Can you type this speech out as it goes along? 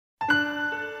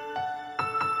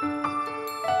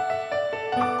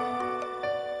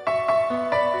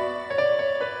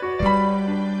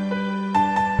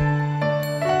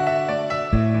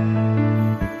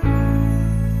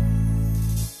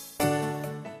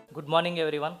Good morning,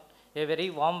 everyone. A very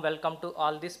warm welcome to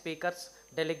all the speakers,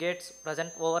 delegates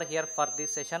present over here for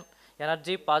this session.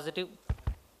 Energy Positive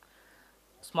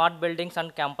Smart Buildings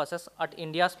and Campuses at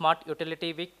India Smart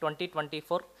Utility Week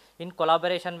 2024 in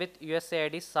collaboration with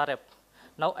USAID SAREP.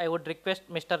 Now, I would request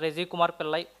Mr. Reji Kumar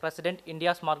Pillai, President,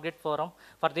 India Smart Grid Forum,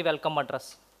 for the welcome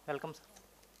address. Welcome, sir.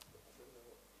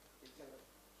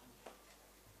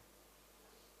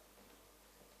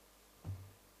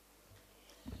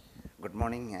 Good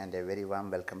morning and a very warm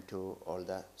welcome to all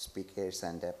the speakers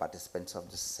and participants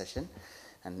of this session,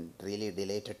 and really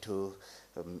delighted to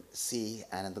see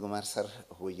Anand Kumar sir,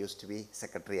 who used to be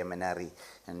Secretary MNRE,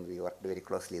 and we worked very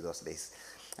closely those days,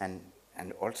 and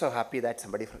also happy that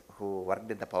somebody who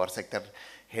worked in the power sector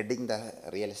heading the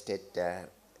real estate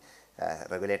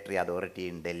regulatory authority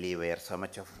in Delhi, where so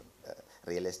much of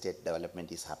real estate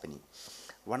development is happening.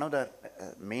 One of the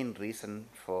main reason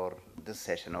for this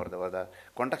session, or the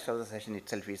context of the session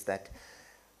itself, is that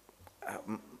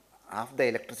half the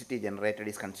electricity generated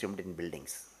is consumed in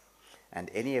buildings, and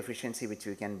any efficiency which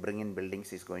we can bring in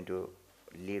buildings is going to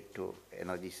lead to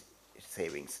energy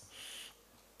savings.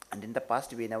 And in the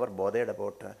past, we never bothered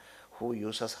about who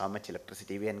uses how much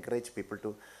electricity. We encourage people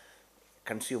to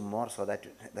consume more so that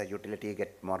the utility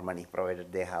get more money,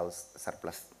 provided they have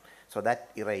surplus. So that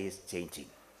era is changing.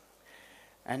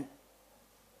 And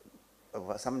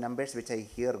some numbers which I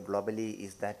hear globally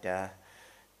is that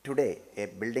today a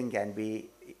building can be,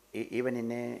 even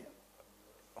in a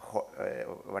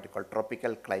what you call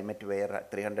tropical climate where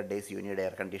 300 days you need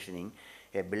air conditioning,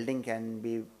 a building can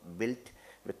be built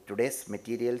with today's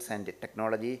materials and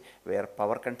technology where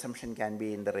power consumption can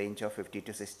be in the range of 50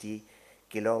 to 60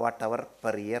 kilowatt hour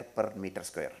per year per meter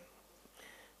square.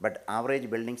 But average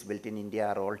buildings built in India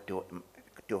are all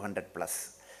 200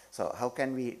 plus. So how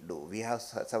can we do? We have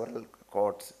several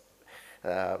codes,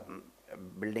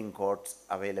 building codes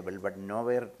available, but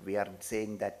nowhere we are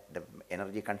saying that the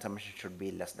energy consumption should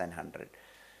be less than 100.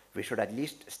 We should at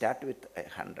least start with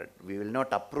 100. We will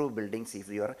not approve buildings if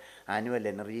your annual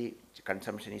energy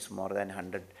consumption is more than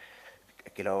 100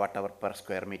 kilowatt hour per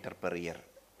square meter per year.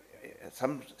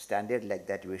 Some standard like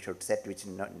that we should set, which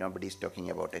nobody is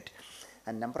talking about it.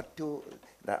 And number two,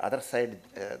 the other side,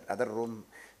 other room,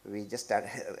 we just started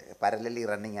parallelly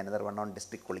running another one on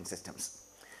district cooling systems.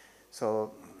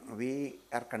 So we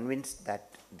are convinced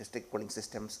that district cooling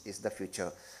systems is the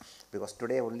future, because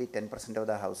today only 10% of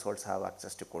the households have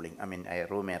access to cooling, I mean a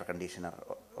room air conditioner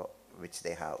which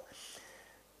they have.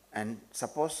 And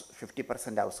suppose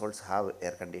 50% households have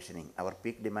air conditioning, our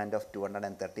peak demand of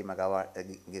 230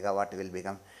 gigawatt will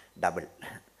become double.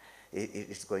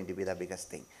 It's going to be the biggest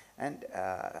thing. And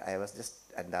I was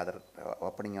just at the other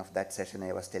opening of that session,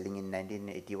 I was telling in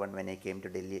 1981 when I came to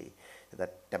Delhi, the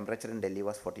temperature in Delhi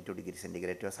was 42 degrees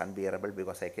centigrade. It was unbearable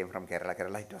because I came from Kerala.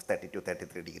 Kerala, it was 32,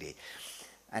 33 degree.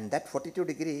 And that 42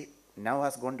 degree now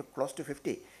has gone to close to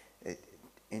 50.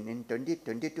 In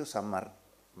 2022 summer,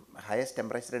 highest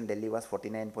temperature in Delhi was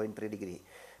 49.3 degree.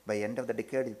 By end of the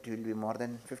decade, it will be more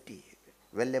than 50,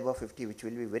 well above 50, which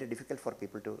will be very difficult for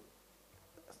people to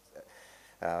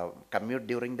commute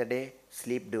during the day,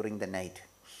 sleep during the night.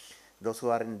 Those who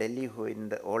are in Delhi, who in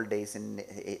the old days in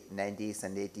 90s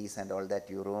and 80s and all that,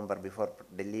 you remember before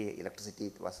Delhi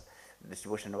electricity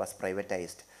distribution was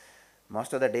privatized.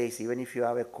 Most of the days, even if you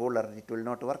have a cooler, it will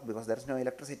not work because there is no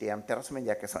electricity.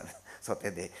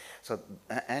 So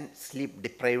and sleep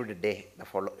deprived day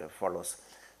follows.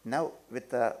 Now with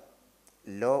the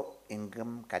low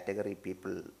income category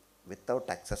people without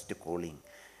access to cooling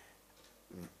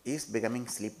is becoming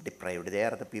sleep deprived. They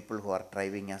are the people who are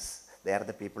driving us. They are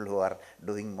the people who are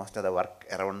doing most of the work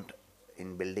around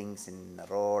in buildings, in the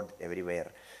road,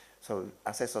 everywhere. So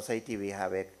as a society, we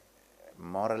have a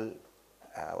moral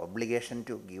obligation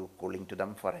to give cooling to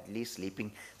them for at least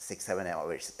sleeping 6-7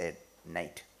 hours a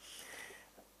night.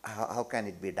 How can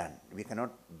it be done? We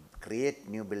cannot create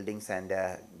new buildings and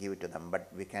give it to them,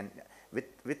 but we can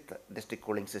with district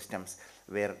cooling systems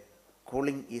where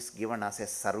cooling is given as a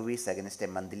service against a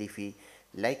monthly fee,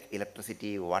 like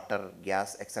electricity, water,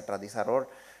 gas, etc. These are all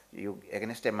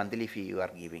against a monthly fee you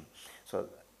are giving. So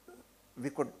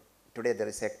we could, today there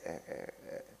is a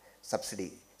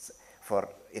subsidy for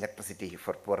electricity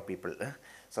for poor people.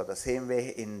 So the same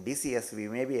way in DCS, we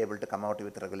may be able to come out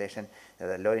with regulation.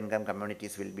 The low income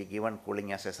communities will be given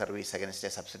cooling as a service against a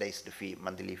subsidized fee,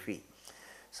 monthly fee.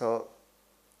 So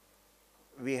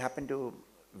we happen to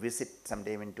visit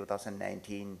sometime in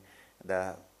 2019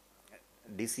 the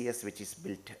DCS which is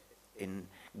built in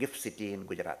Gift City in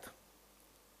Gujarat.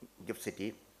 Gift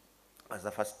City was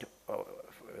the first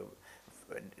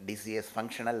DCS,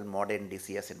 functional modern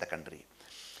DCS in the country.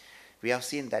 we have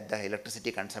seen that the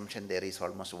electricity consumption there is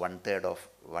almost 1/3 of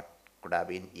what could have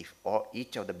been if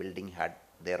each of the building had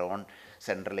their own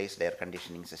centralized air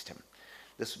conditioning system.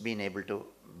 This has been able to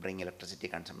bring electricity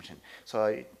consumption.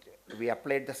 So we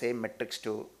applied the same metrics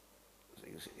to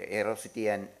Aerocity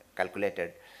and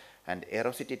calculated, and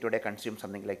Aerocity today consumes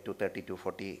something like 230 to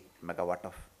 40 megawatt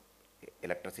of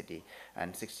electricity,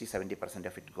 and 60-70%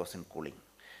 of it goes in cooling.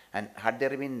 And had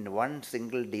there been one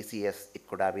single DCS, it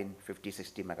could have been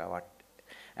 50-60 megawatt,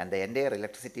 and the entire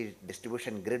electricity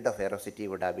distribution grid of Aerocity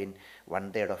would have been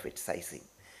 1/3 of its sizing.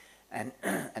 And,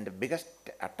 and the biggest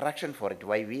attraction for it,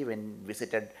 why we when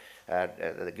visited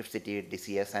the Gift City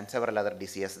DCS and several other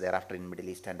DCS thereafter in Middle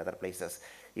East and other places,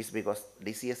 is because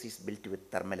DCS is built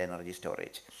with thermal energy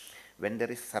storage. When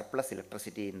there is surplus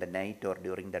electricity in the night or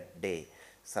during the day,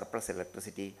 surplus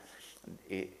electricity,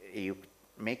 you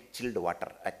make chilled water.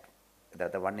 At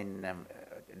the one in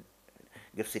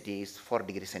Gift City is 4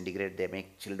 degrees centigrade, they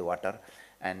make chilled water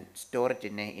and store it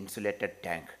in an insulated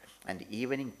tank. And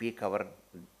evening peak hour,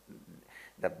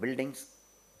 the buildings,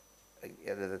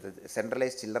 the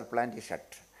centralized chiller plant is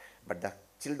shut, but the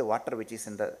chilled water which is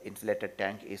in the insulated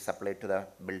tank is supplied to the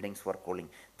buildings for cooling.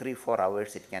 3-4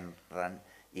 hours it can run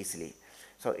easily.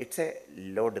 So it's a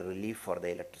load relief for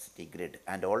the electricity grid,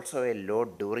 and also a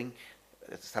load during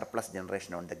surplus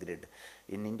generation on the grid.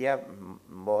 In India,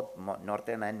 both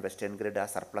northern and western grid are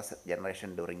surplus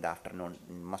generation during the afternoon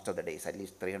most of the days, at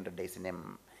least 300 days in a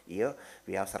year.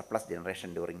 We have surplus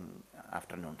generation during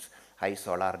afternoons, high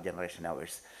solar generation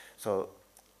hours. So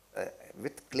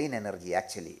with clean energy,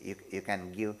 actually, you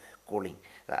can give cooling.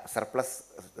 Surplus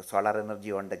solar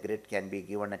energy on the grid can be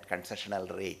given at concessional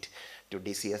rate to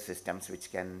DCS systems,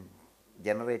 which can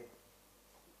generate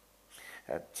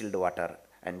chilled water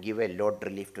and give a load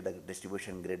relief to the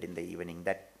distribution grid in the evening.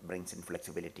 That brings in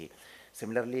flexibility.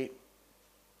 Similarly,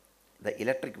 the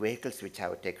electric vehicles which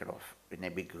have taken off in a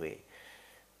big way,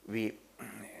 we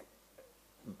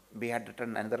had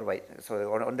written another white,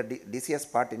 so on the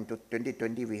DCS part in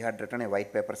 2020, we had written a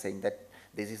white paper saying that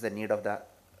this is the need of the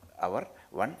hour,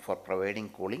 one, for providing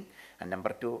cooling, and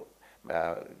number two,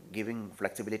 giving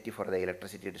flexibility for the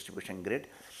electricity distribution grid.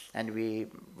 And we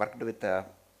worked with the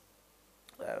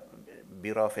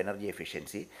Bureau of Energy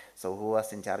Efficiency, so who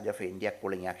was in charge of India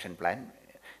Cooling Action Plan.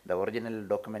 The original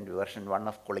document version 1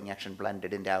 of Cooling Action Plan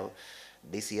didn't have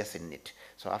DCS in it.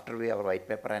 So after we have our white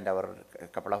paper and our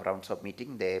couple of rounds of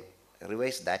meeting, they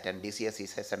revised that, and DCS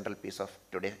is a central piece of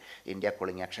today India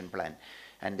Cooling Action Plan.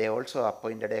 And they also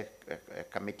appointed a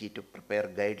committee to prepare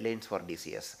guidelines for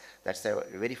DCS. That's a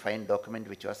very fine document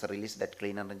which was released at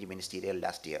Clean Energy Ministerial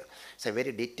last year. It's a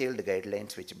very detailed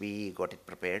guidelines which we got it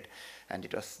prepared, and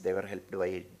they were helped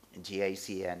by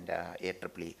GIC and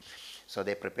AEEE. So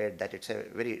they prepared that. It's a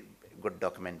very good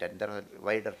document, and there was a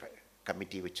wider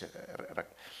committee which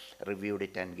reviewed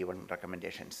it and given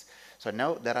recommendations. So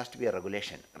now there has to be a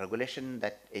regulation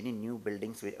that any new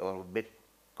buildings or big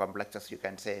complexes, you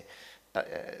can say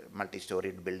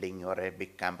multi-storied building or a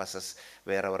big campuses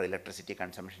where our electricity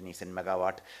consumption is in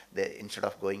megawatt, instead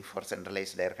of going for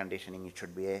centralized air conditioning, it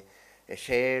should be a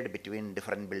shade between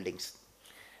different buildings.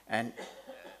 And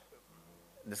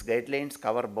these guidelines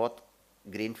cover both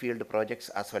greenfield projects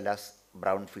as well as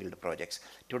brownfield projects.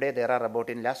 Today there are about,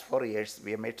 in last 4 years,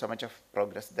 we have made so much of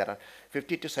progress. There are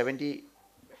 50 to 70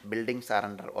 buildings are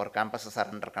under, or campuses are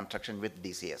under construction with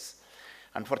DCS.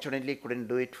 Unfortunately, couldn't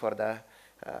do it for the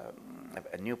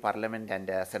new parliament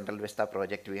and Central Vista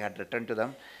project. We had returned to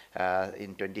them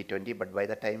in 2020, but by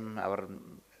the time our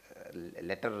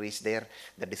letter reached there,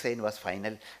 the design was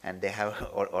final, and they have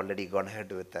already gone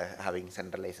ahead with having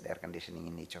centralized air conditioning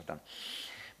in each of them.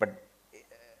 But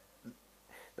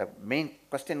the main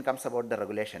question comes about the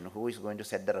regulation. Who is going to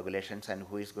set the regulations and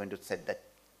who is going to set the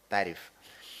tariff?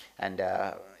 And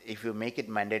if you make it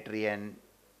mandatory, and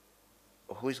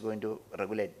who is going to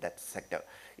regulate that sector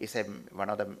is one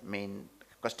of the main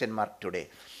question mark today.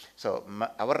 So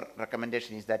our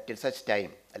recommendation is that till such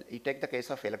time, you take the case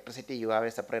of electricity, you have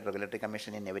a separate regulatory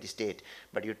commission in every state,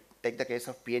 but you take the case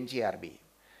of PNGRB,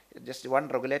 just one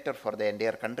regulator for the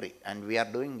entire country, and we are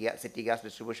doing city gas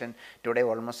distribution today.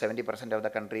 Almost 70% of the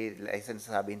country licenses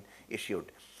have been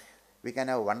issued. We can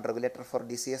have one regulator for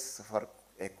DCS, for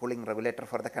a cooling regulator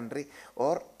for the country,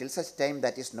 or till such time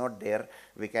that is not there,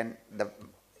 we can, the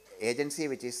agency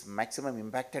which is maximum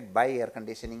impacted by air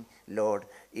conditioning load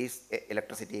is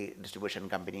electricity distribution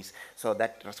companies. So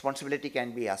that responsibility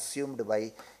can be assumed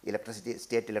by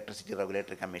state electricity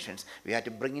regulatory commissions. We have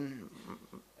to bring in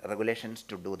regulations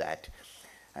to do that.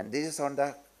 And this is on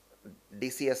the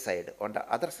DCS side. On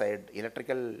the other side,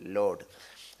 electrical load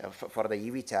for the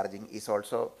EV charging is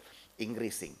also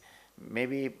increasing.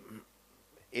 Maybe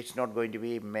it's not going to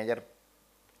be major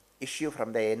issue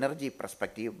from the energy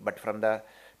perspective, but from the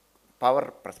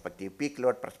power perspective, peak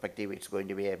load perspective, it's going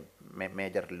to be a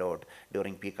major load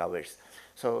during peak hours.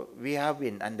 So we have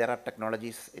been, and there are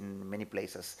technologies in many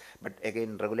places, but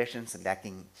again, regulations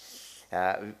lacking.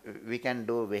 We can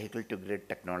do vehicle to grid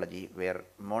technology where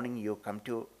morning you come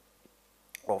to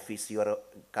office, your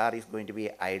car is going to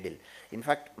be idle. In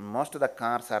fact, most of the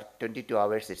cars are 22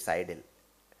 hours it's idle.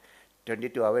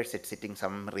 22 hours it's sitting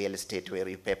some real estate where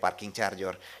you pay parking charge,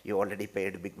 or you already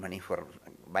paid big money for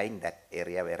buying that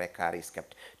area where a car is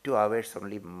kept. 2 hours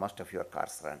only most of your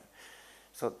cars run.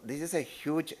 So this is a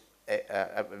huge,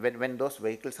 when those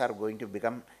vehicles are going to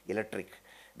become electric,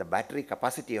 the battery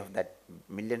capacity of that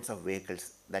millions of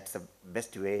vehicles, that's the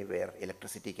best way where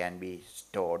electricity can be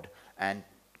stored and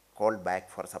called back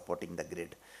for supporting the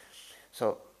grid.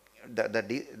 So the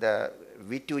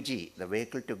V2G, the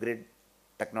vehicle to grid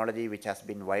technology, which has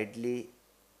been widely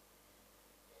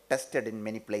tested in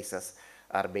many places,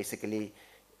 are basically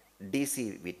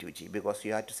DC V2G, because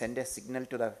you have to send a signal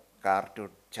to the car to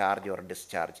charge or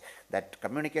discharge. That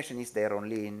communication is there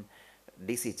only in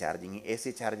DC charging.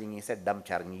 AC charging is a dumb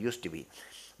charging, used to be.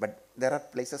 But there are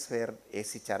places where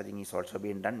AC charging is also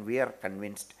being done. We are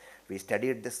convinced, we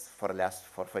studied this for the last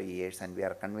 4 or 5 years, and we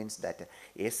are convinced that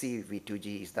AC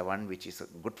V2G is the one which is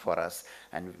good for us.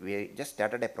 And we just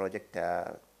started a project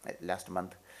last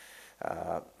month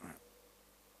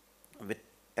with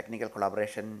technical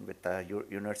collaboration with the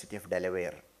University of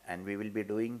Delaware, and we will be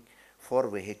doing 4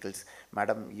 vehicles.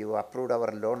 Madam, you approved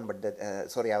our loan, but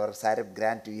our SAREP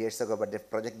grant 2 years ago, but the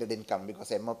project didn't come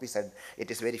because MOP said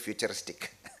it is very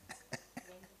futuristic.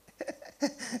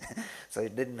 So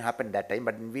it didn't happen that time,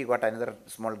 but we got another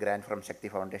small grant from Shakti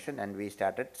Foundation and we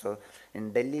started. So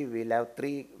in Delhi, we'll have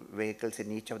 3 vehicles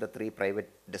in each of the 3 private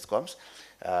discoms,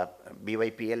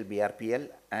 BYPL, BRPL,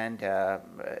 and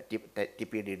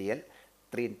TPDDL.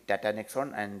 3 Tata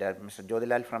Nexon, and Mr.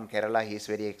 Jodhilal from Kerala, he is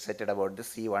very excited about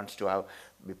this. He wants to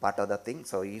be part of the thing.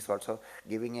 So he is also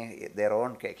giving their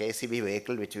own KCB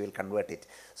vehicle, which we will convert it.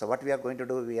 So what we are going to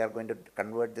do, we are going to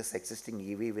convert this existing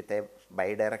EV with a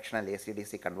bidirectional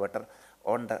AC-DC converter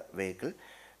on the vehicle,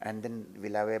 and then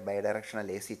we'll have a bidirectional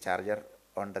AC charger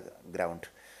on the ground.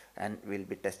 And we'll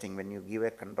be testing. When you give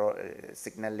a control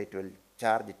signal, it will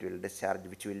charge, it will discharge,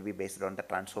 which will be based on the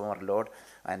transformer load.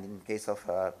 And in case of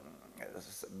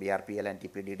BRPL and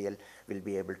TPDDL, will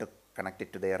be able to connect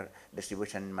it to their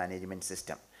distribution management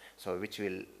system, so which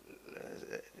will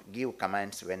give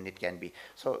commands when it can be.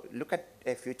 So look at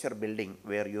a future building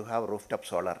where you have rooftop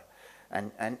solar,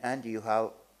 and you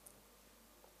have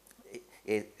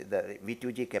the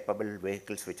V2G capable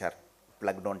vehicles which are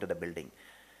plugged onto the building.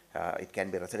 It can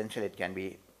be residential, it can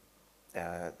be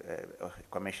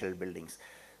commercial buildings.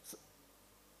 So,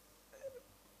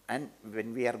 and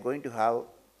when we are going to have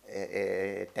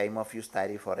a time of use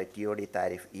tariff or a TOD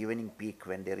tariff, even in peak,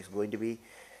 when there is going to be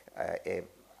a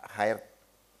higher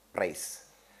price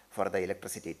for the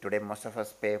electricity. Today most of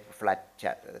us pay flat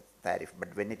tariff,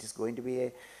 but when it is going to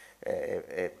be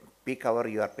a peak hour,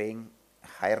 you are paying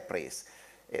higher price.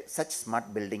 Such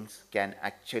smart buildings can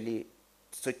actually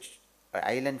switch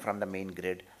island from the main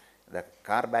grid. The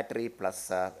car battery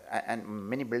plus and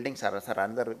many buildings are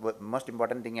another most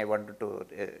important thing I wanted to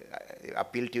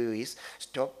appeal to you is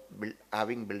stop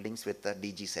having buildings with a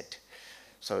DG set.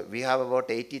 So we have about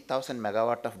 80,000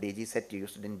 megawatt of DG set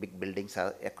used in big buildings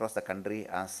across the country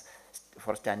as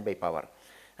for standby power,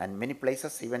 and many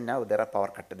places even now there are power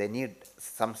cut. They need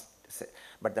some,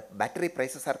 but the battery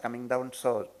prices are coming down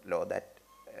so low that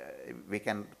we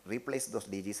can replace those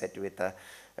DG set with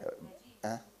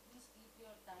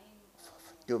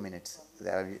 2 minutes.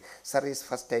 Sir is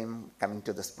first time coming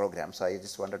to this program, so I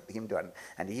just wanted him to,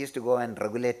 and he used to go and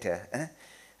regulate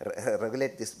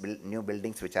regulate these new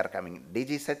buildings which are coming.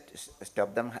 DG set,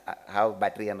 stop them, have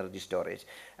battery energy storage,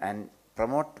 and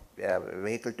promote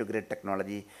vehicle to grid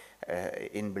technology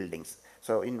in buildings.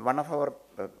 So in one of our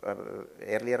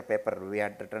earlier paper, we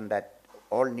had written that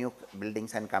all new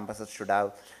buildings and campuses should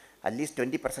have at least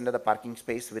 20% of the parking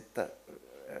space with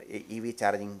EV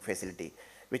charging facility,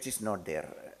 which is not there.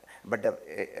 But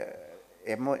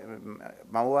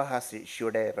MOA has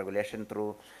issued a regulation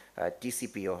through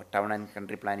TCPO, Town and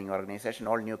Country Planning Organization.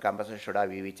 All new campuses should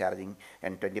have EV charging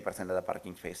and 20% of the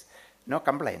parking space. No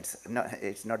complaints. No,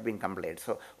 it's not being complained.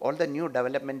 So all the new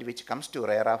development which comes to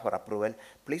RERA for approval,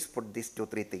 please put these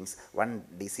 2-3 things. 1,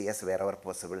 DCS wherever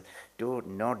possible. 2,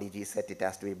 no DG set. It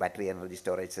has to be battery energy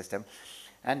storage system,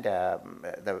 and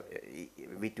the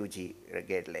V2G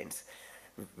guidelines.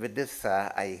 With this,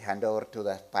 I hand over to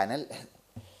the panel.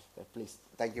 Please,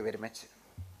 thank you very much.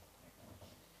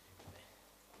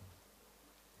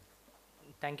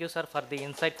 Thank you, sir, for the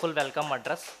insightful welcome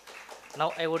address.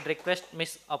 Now, I would request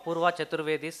Ms. Apurva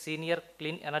Chaturvedi, Senior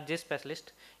Clean Energy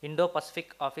Specialist,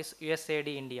 Indo-Pacific Office,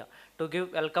 USAID, India, to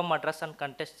give welcome address and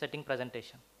context-setting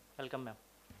presentation. Welcome, ma'am.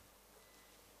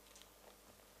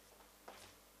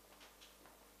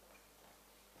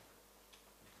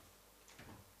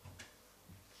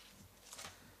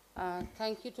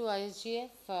 Thank you to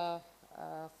ISGF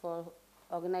for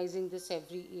organizing this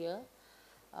every year.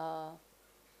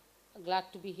 Glad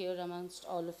to be here amongst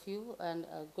all of you, and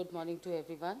good morning to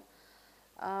everyone.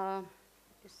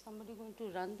 Is somebody going to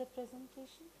run the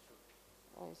presentation?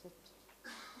 Or is it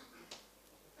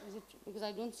because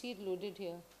I don't see it loaded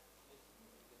here?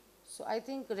 So I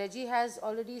think Reji has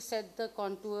already set the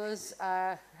contours,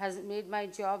 has made my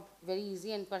job very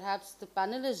easy, and perhaps the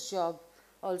panelist's job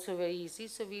also very easy.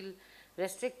 So we'll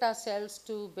restrict ourselves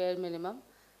to bare minimum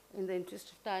in the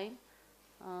interest of time.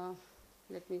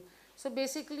 So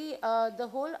basically, the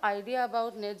whole idea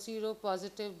about net zero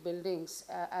positive buildings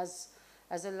as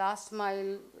a last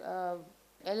mile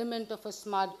element of a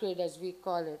smart grid, as we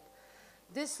call it,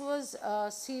 this was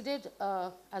seeded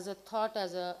as a thought,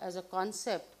 as a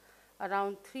concept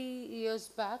around 3 years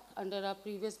back under our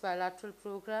previous bilateral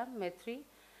program, METRI.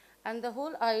 And the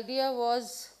whole idea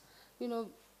was,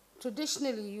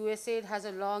 traditionally USAID has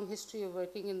a long history of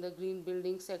working in the green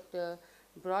building sector,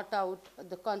 brought out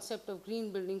the concept of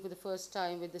green building for the first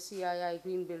time with the CII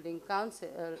Green Building Council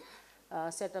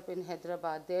set up in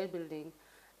Hyderabad, their building,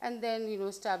 and then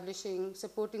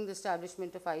supporting the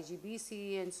establishment of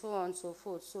IGBC and so on and so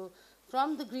forth. So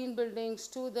from the green buildings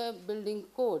to the building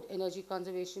code, energy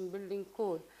conservation building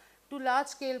code, to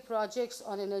large-scale projects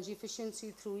on energy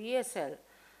efficiency through ESL,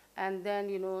 and then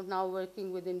now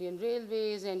working with Indian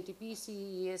Railways,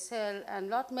 NTPC, ESL, and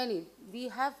lot many. We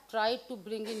have tried to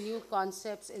bring in new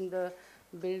concepts in the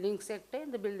building sector,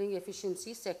 in the building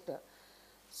efficiency sector.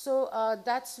 So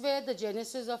that's where the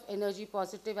genesis of energy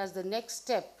positive as the next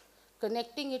step,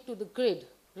 connecting it to the grid,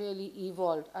 really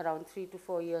evolved around 3 to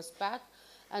 4 years back,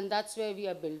 and that's where we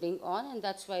are building on, and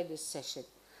that's why this session.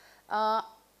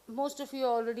 Most of you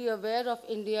are already aware of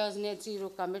India's net zero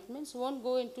commitments. Won't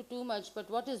go into too much, but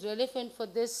what is relevant for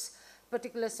this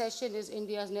particular session is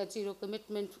India's net zero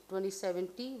commitment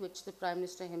 2070, which the Prime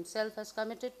Minister himself has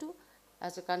committed to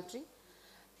as a country.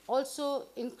 Also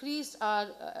increased our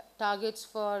targets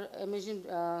for emission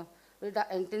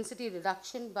intensity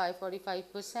reduction by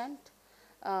 45%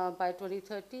 by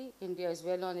 2030. India is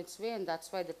well on its way, and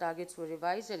that's why the targets were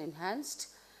revised and enhanced.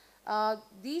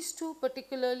 These two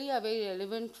particularly are very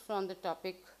relevant from the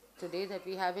topic today that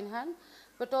we have in hand,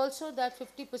 but also that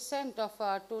 50% of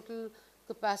our total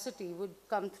capacity would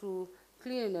come through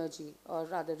clean energy, or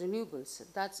rather renewables.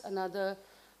 That's another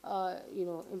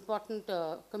important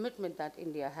commitment that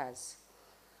India has.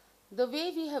 The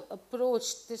way we have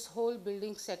approached this whole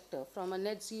building sector from a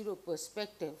net zero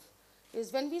perspective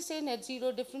is, when we say net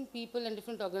zero, different people and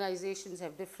different organizations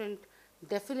have different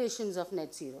definitions of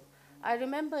net zero. I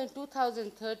remember in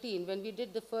 2013, when we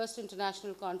did the first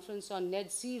international conference on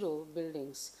net zero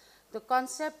buildings, the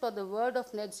concept or the word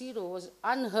of net zero was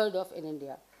unheard of in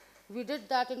India. We did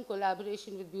that in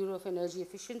collaboration with Bureau of Energy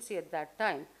Efficiency at that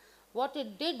time. What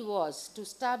it did was to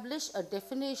establish a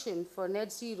definition for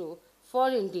net zero for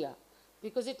India,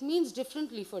 because it means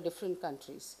differently for different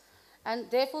countries. And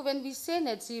therefore, when we say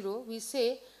net zero, we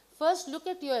say, first look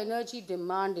at your energy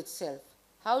demand itself.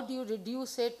 How do you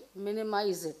reduce it,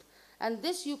 minimize it? And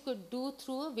this you could do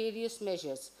through various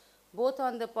measures, both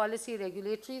on the policy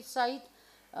regulatory side,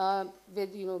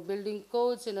 with building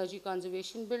codes, energy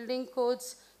conservation building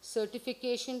codes,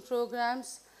 certification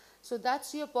programs. So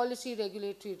that's your policy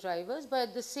regulatory drivers, but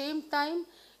at the same time,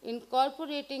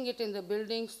 incorporating it in the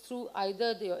buildings through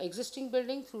either the existing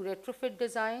building, through retrofit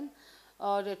design,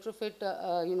 or retrofit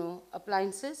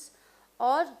appliances,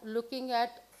 or looking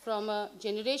at from a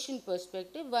generation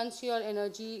perspective. Once your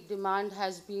energy demand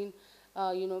has been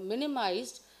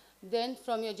minimized, then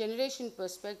from your generation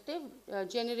perspective,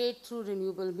 generate through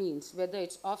renewable means, whether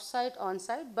it's off-site,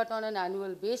 on-site, but on an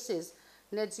annual basis.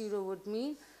 Net zero would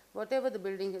mean whatever the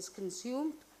building has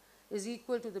consumed is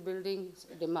equal to the building's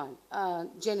demand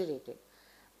generated.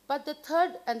 But the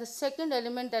third and the second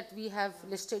element that we have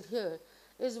listed here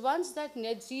is, once that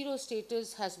net zero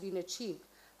status has been achieved,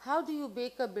 how do you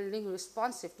make a building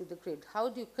responsive to the grid? How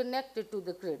do you connect it to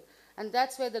the grid? And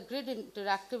that's where the grid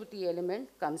interactivity element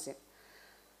comes in.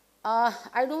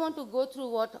 I don't want to go through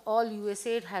what all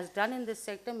USAID has done in this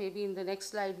sector. Maybe in the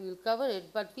next slide we'll cover it.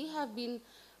 But we have been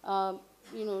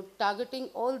targeting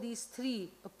all these three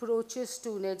approaches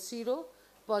to net zero,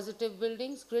 positive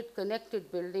buildings, grid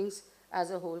connected buildings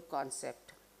as a whole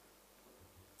concept.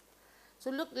 So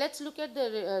let's look at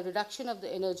the reduction of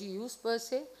the energy use per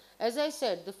se. As I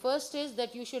said, the first is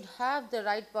that you should have the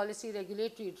right policy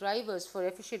regulatory drivers for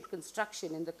efficient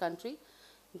construction in the country.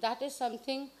 That is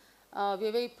something we are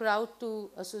very proud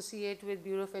to associate with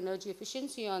Bureau of Energy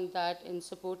Efficiency on that, in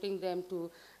supporting them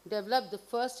to develop the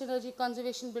first energy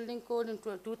conservation building code in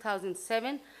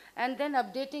 2007 and then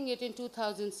updating it in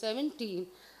 2017,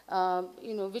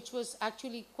 which was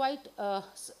actually quite an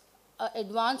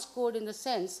advanced code in the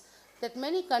sense that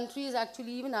many countries,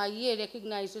 actually even IEA,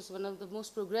 recognized as one of the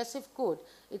most progressive code.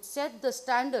 It set the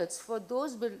standards for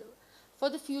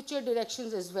the future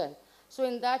directions as well. So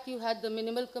in that you had the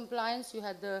minimal compliance, you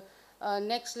had the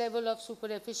next level of super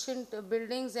efficient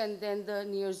buildings, and then the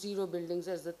near zero buildings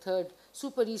as the third,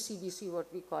 super ECBC,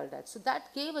 what we call that. So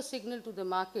that gave a signal to the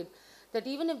market that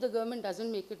even if the government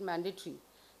doesn't make it mandatory,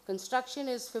 construction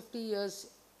is 50 years,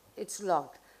 it's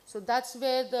logged. So that's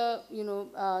where the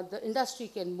industry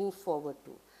can move forward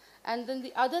to. And then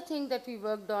the other thing that we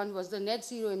worked on was the net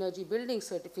zero energy building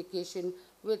certification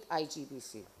with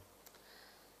IGBC.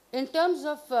 In terms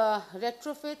of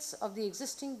retrofits of the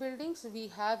existing buildings, we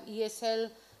have ESL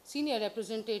senior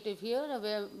representative here,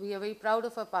 where we are very proud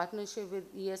of our partnership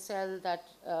with ESL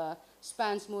that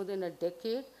spans more than a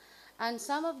decade. And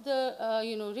some of the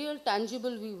real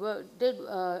tangible we did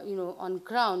on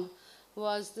ground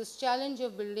was this challenge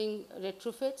of building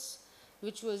retrofits,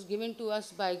 which was given to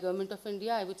us by Government of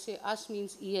India. I would say us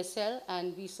means ESL,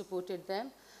 and we supported them.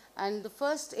 And the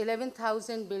first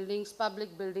 11,000 buildings,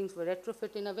 public buildings, were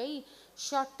retrofit in a very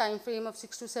short time frame of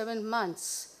 6 to 7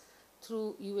 months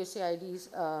through USAID's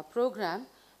program.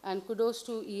 And kudos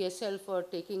to ESL for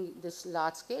taking this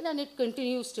large scale, and it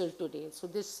continues till today. So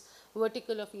this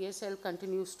vertical of ESL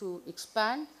continues to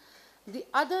expand. The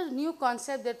other new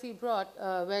concept that we brought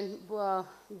when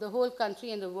the whole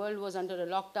country and the world was under a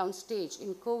lockdown stage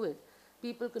in COVID,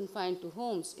 people confined to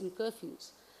homes in curfews,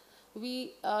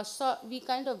 we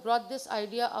kind of brought this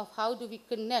idea of how do we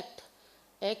connect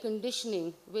air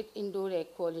conditioning with indoor air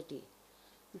quality.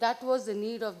 That was the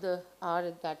need of the hour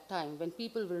at that time. When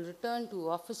people will return to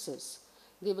offices,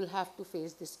 they will have to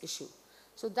face this issue.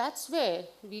 So that's where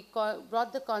we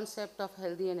brought the concept of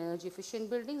healthy and energy efficient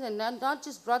buildings, and not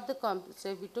just brought the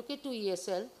concept, we took it to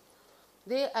ESL.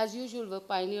 They, as usual, were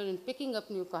pioneer in picking up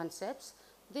new concepts.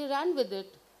 They ran with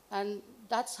it, and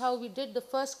that's how we did the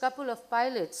first couple of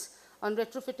pilots on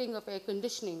retrofitting of air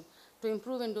conditioning to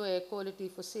improve indoor air quality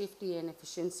for safety and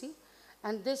efficiency.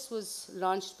 And this was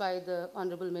launched by the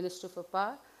Honorable Minister for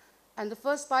Power. And the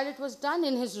first pilot was done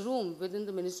in his room within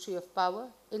the Ministry of Power,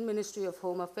 in Ministry of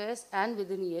Home Affairs, and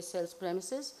within ESL's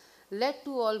premises, led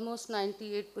to almost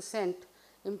 98%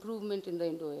 improvement in the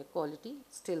indoor air quality,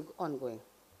 still ongoing.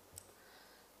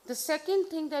 The second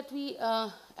thing that we,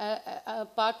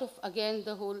 part of, again,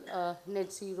 the whole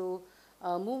net zero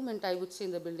movement, I would say,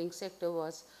 in the building sector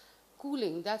was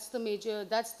cooling. That's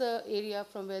the area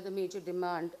from where the major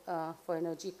demand for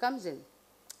energy comes in.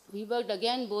 We worked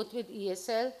again both with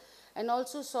ESL and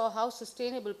also saw how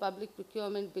sustainable public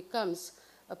procurement becomes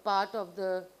a part of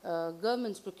the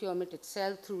government's procurement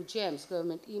itself through GEMS,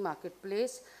 Government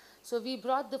E-Marketplace. So we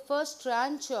brought the first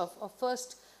tranche of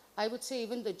first, I would say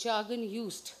even the jargon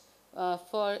used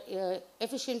for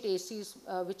efficient ACs,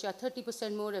 which are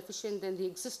 30% more efficient than the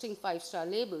existing 5-star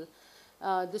label,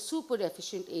 the super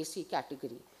efficient AC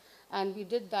category. And we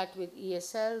did that with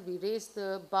ESL. We raised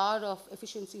the bar of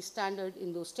efficiency standard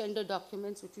in those tender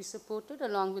documents, which we supported,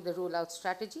 along with the rollout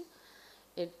strategy.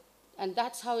 And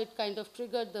that's how it kind of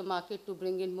triggered the market to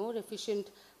bring in more efficient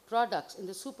products in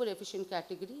the super efficient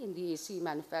category in the AC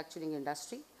manufacturing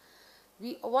industry.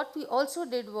 What we also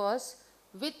did was,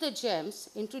 with the GEMS,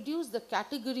 introduce the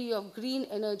category of green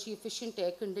energy efficient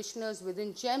air conditioners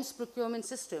within GEMS procurement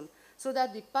system, so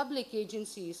that the public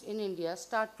agencies in India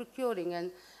start procuring.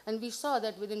 And we saw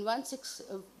that within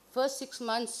first 6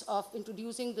 months of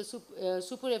introducing the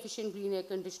super efficient green air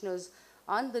conditioners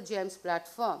on the GEMS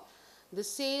platform, the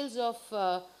sales of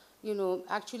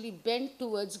actually bent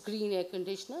towards green air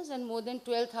conditioners, and more than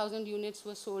 12,000 units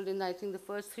were sold in, I think, the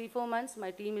first 3-4 months.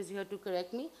 My team is here to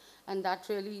correct me, and that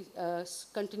really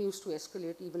continues to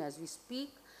escalate even as we speak.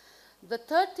 The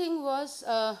third thing was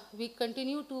we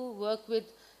continue to work with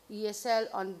ESL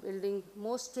on building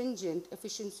more stringent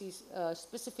efficiency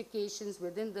specifications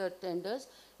within the tenders.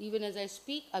 Even as I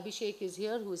speak, Abhishek is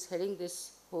here, who is heading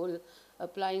this whole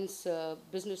appliance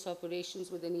business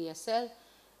operations within ESL.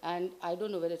 And I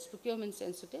don't know whether it's procurement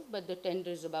sensitive, but the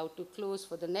tender is about to close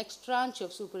for the next tranche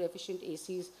of super efficient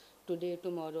ACs today,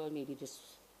 tomorrow, or maybe this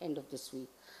end of this week.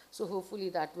 So hopefully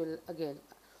that will again.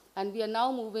 And we are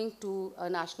now moving to a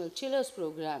national chillers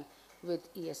program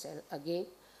with ESL again.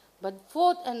 But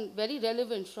fourth and very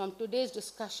relevant from today's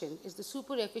discussion is the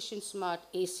super efficient smart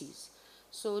ACs.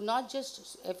 So not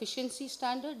just efficiency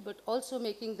standard, but also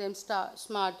making them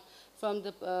smart from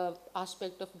the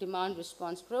aspect of demand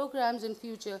response programs in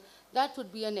future. That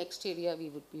would be a next area we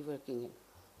would be working in.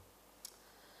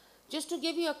 Just to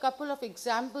give you a couple of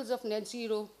examples of net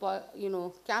zero,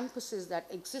 campuses that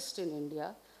exist in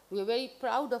India, we are very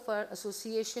proud of our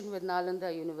association with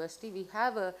Nalanda University. We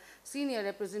have a senior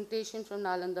representation from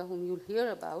Nalanda whom you'll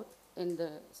hear about in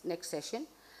the next session.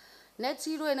 Net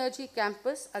Zero Energy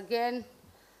Campus, again,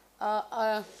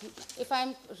 if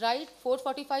I'm right,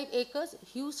 445 acres,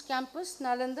 huge campus,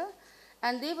 Nalanda,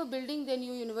 and they were building their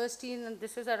new university, and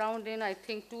this is around in, I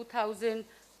think,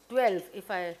 2012, if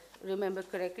I remember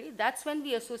correctly. That's when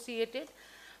we associated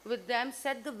with them,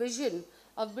 set the vision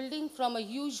of building from a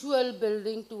usual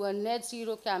building to a net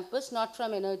zero campus, not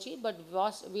from energy, but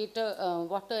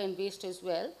water and waste as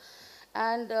well.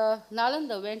 And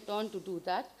Nalanda went on to do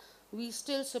that. We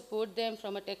still support them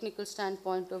from a technical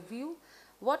standpoint of view.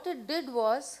 What it did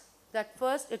was that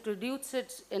first it reduced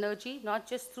its energy, not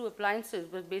just through appliances,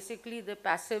 but basically the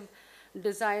passive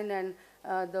design and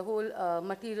the whole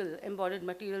embodied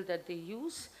material that they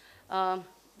use.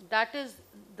 That is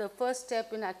the first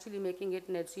step in actually making it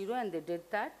net zero, and they did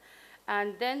that.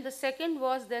 And then the second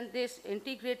was then this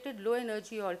integrated low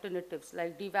energy alternatives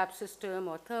like DVAP system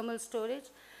or thermal storage.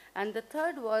 And the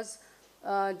third was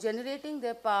generating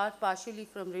their power partially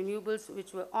from renewables,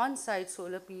 which were on-site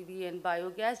solar PV and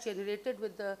biogas generated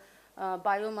with the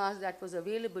biomass that was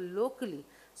available locally.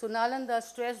 So Nalanda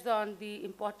stressed on the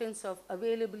importance of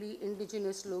availably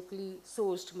indigenous, locally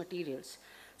sourced materials.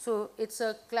 So it's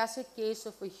a classic case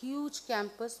of a huge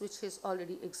campus which is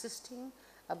already existing,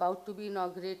 about to be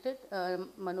inaugurated.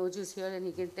 Manoj is here and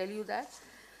he can tell you that.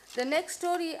 The next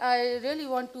story I really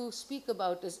want to speak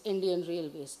about is Indian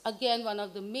Railways. Again, one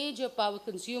of the major power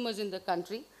consumers in the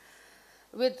country,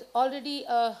 with already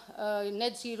a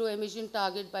net zero emission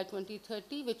target by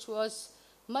 2030, which was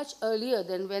much earlier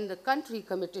than when the country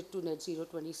committed to net zero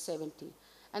 2070.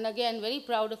 And again, very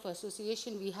proud of our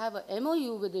association. We have a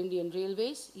MOU with Indian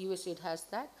Railways, USAID has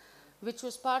that, which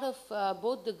was part of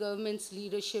both the government's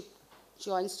leadership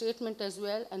joint statement as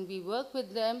well, and we work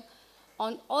with them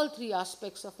on all three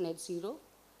aspects of net zero,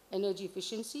 energy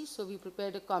efficiency. So we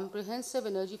prepared a comprehensive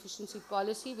energy efficiency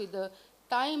policy with a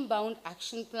time-bound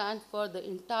action plan for the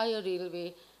entire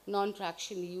railway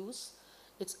non-traction use.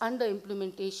 It's under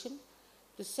implementation.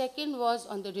 The second was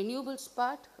on the renewables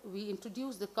part. We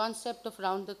introduced the concept of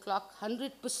round-the-clock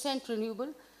 100%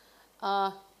 renewable.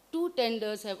 2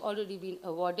 tenders have already been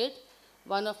awarded,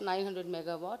 one of 900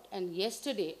 megawatt, and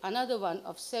yesterday another one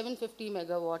of 750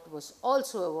 megawatt was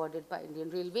also awarded by Indian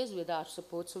Railways with our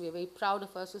support. So we are very proud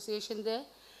of our association there.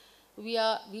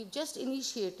 We've just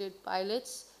initiated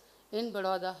pilots in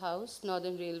Baroda House,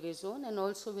 Northern Railway Zone, and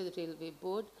also with the Railway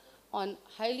Board on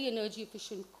highly energy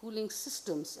efficient cooling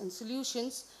systems and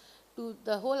solutions.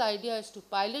 The whole idea is to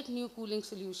pilot new cooling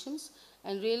solutions,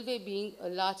 and Railway, being a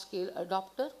large scale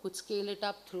adopter, could scale it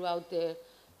up throughout their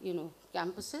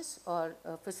campuses or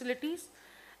facilities.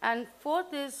 And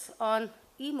fourth is on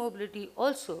e-mobility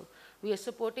also. We are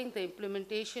supporting the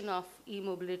implementation of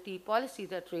e-mobility policy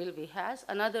that Railway has,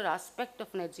 another aspect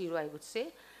of net zero, I would say,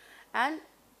 and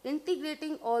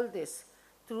integrating all this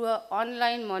through an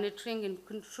online monitoring and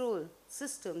control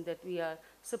system that we are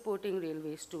supporting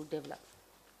Railways to develop.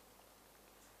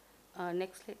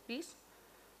 Next slide, please.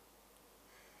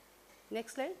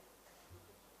 Next slide.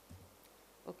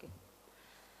 Okay.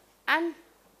 And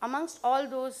amongst all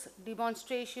those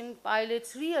demonstration,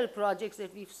 pilots, real projects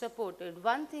that we've supported,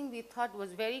 one thing we thought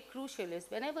was very crucial is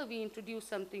whenever we introduce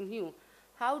something new,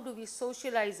 how do we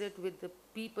socialize it with the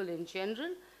people in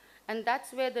general? And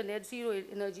that's where the Net Zero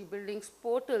Energy Buildings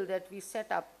portal that we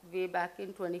set up way back in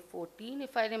 2014,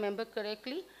 if I remember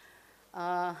correctly,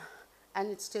 and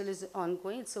it still is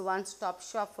ongoing. It's a one-stop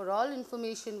shop for all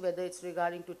information, whether it's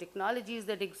regarding to technologies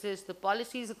that exist, the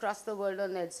policies across the world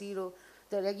on net zero,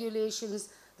 the regulations,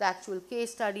 the actual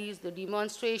case studies, the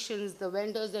demonstrations, the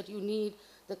vendors that you need,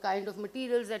 the kind of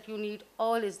materials that you need,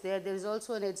 all is there. There is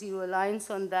also a Net Zero Alliance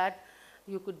on that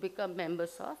you could become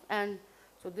members of. And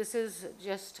so this is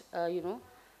just,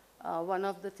 one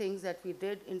of the things that we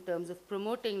did in terms of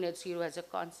promoting net zero as a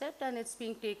concept, and it's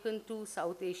being taken to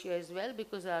South Asia as well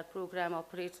because our program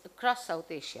operates across South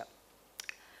Asia.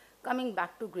 Coming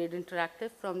back to Grid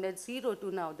Interactive, from net zero to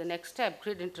now the next step,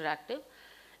 Grid Interactive.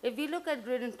 If we look at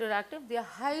Grid Interactive, they are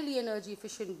highly energy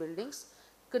efficient buildings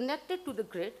connected to the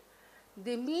grid.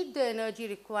 They meet the energy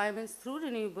requirements through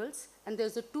renewables, and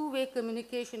there's a two-way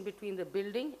communication between the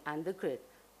building and the grid.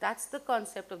 That's the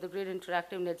concept of the grid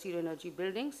interactive net zero energy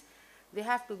buildings. They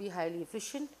have to be highly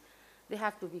efficient. They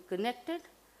have to be connected,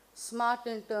 smart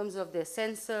in terms of their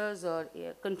sensors or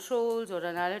controls or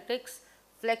analytics,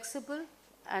 flexible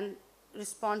and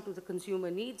respond to the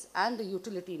consumer needs and the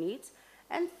utility needs,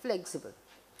 and flexible.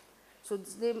 So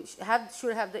they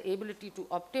should have the ability to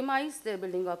optimize their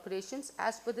building operations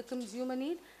as per the consumer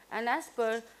need and as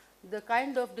per the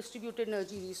kind of distributed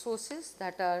energy resources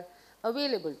that are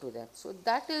available to them. So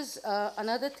that is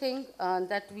another thing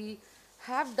that we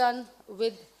have done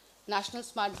with National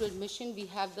Smart Grid Mission. We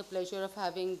have the pleasure of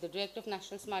having the Director of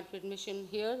National Smart Grid Mission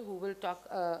here who will talk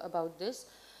about this.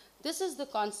 This is the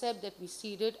concept that we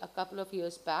seeded a couple of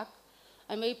years back.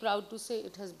 I'm very proud to say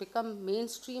it has become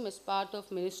mainstream as part of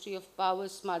Ministry of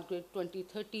Power's Smart Grid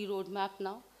 2030 roadmap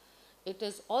now. It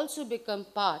has also become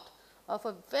part of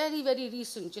a very, very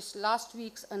recent, just last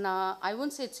week's, I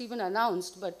won't say it's even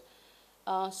announced, but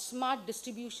smart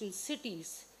distribution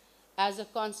cities as a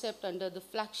concept under the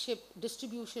flagship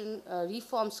distribution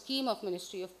reform scheme of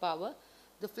Ministry of Power.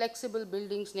 The flexible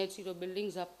buildings, net zero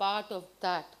buildings are part of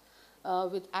that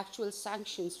with actual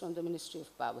sanctions from the Ministry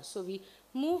of Power. So we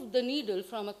moved the needle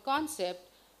from a concept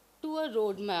to a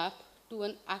roadmap to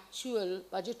an actual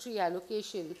budgetary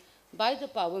allocation by the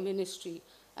Power Ministry.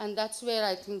 And that's where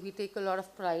I think we take a lot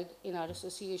of pride in our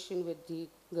association with the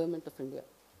Government of India.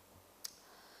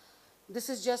 This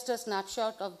is just a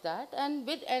snapshot of that. And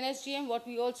with NSGM, what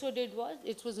we also did was,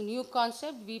 it was a new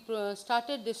concept. We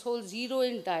started this whole Zero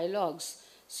in Dialogues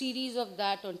series of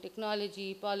that on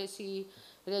technology, policy,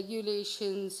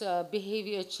 regulations,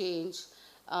 behavior change.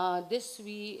 This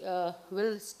we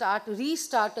will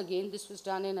restart again. This was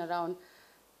done in around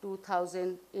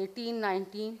 2018,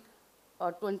 19,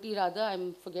 or 20 rather.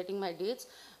 I'm forgetting my dates.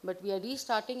 But we are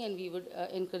restarting and we would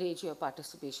encourage your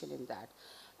participation in that.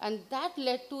 And that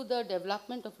led to the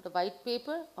development of the white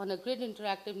paper on a grid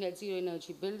interactive net zero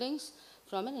energy buildings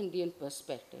from an Indian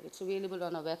perspective. It's available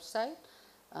on our website.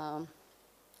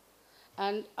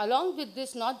 And along with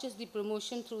this, not just the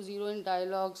promotion through Zero in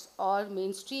Dialogues or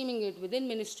mainstreaming it within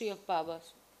Ministry of Power.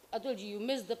 Atulji, you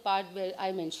missed the part where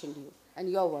I mentioned you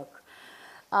and your work.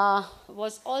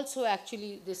 Was also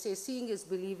actually, they say, seeing is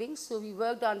believing. So we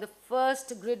worked on the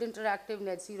first grid interactive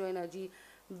net zero energy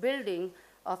building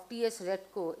of TS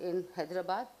Redco in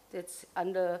Hyderabad. It's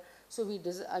under, so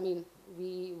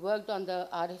we worked on the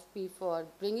RFP for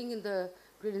bringing in the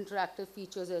grid interactive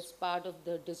features as part of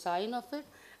the design of it,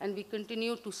 and we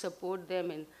continue to support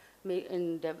them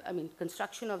in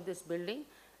construction of this building,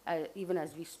 even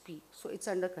as we speak. So it's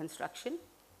under construction.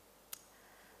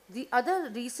 The other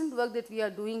recent work that we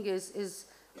are doing is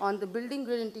on the building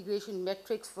grid integration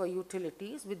metrics for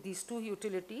utilities with these two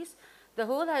utilities. The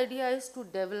whole idea is to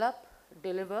develop,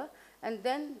 deliver, and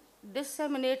then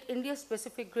disseminate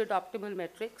India-specific grid optimal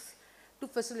metrics to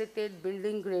facilitate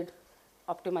building grid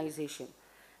optimization.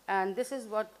 And this is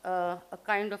what a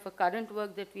kind of a current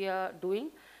work that we are doing.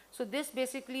 So this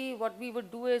basically, what we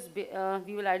would do is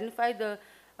we will identify the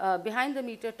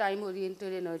behind-the-meter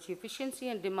time-oriented energy efficiency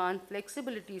and demand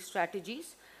flexibility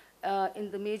strategies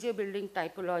in the major building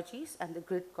typologies and the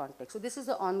grid context. So this is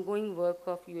the ongoing work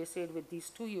of USAID with these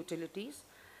two utilities.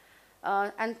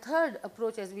 And third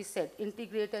approach, as we said,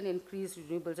 integrate and increase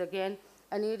renewables. Again,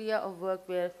 an area of work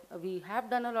where we have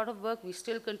done a lot of work, we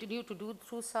still continue to do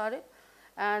through SAREP.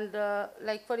 And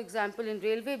like, for example, in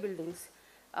railway buildings,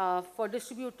 for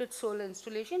distributed solar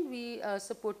installation, we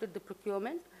supported the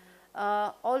procurement.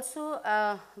 Also,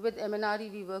 with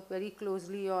MNRE, we work very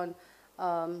closely on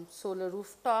solar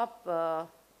rooftop,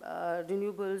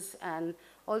 renewables, and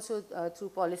also through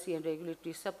policy and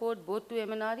regulatory support, both to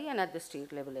MNRE and at the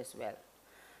state level as well.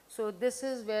 So this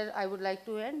is where I would like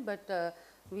to end, but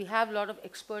we have a lot of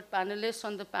expert panelists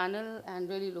on the panel and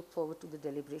really look forward to the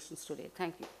deliberations today.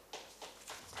 Thank you.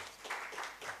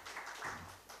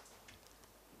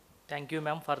 Thank you,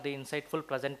 ma'am, for the insightful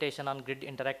presentation on grid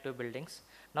interactive buildings.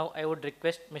 Now, I would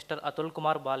request Mr. Atul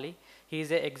Kumar Bali. He is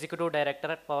the Executive Director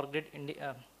at Power Grid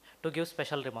India, to give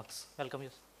special remarks. Welcome you.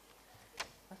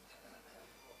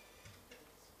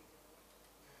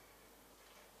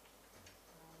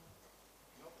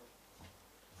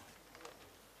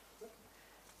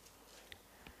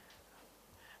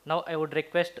 Now, I would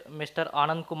request Mr.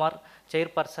 Anand Kumar,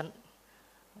 Chairperson,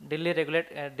 Delhi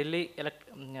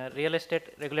Real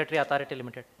Estate Regulatory Authority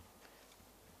Limited.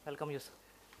 Welcome you, sir.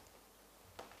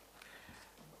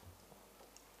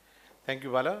 Thank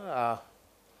you, Bala.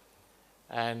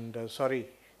 Sorry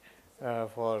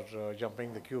for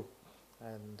jumping the queue,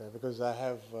 and because I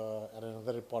have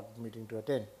another important meeting to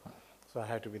attend, so I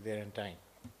have to be there in time.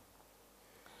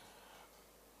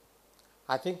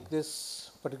 I think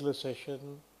this particular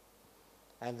session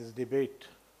and this debate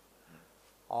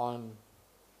on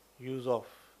use of,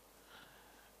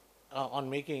 on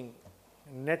making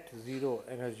net zero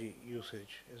energy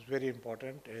usage is very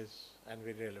important and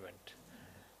very relevant.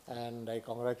 And I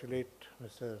congratulate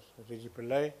Mr. Reji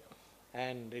Pillai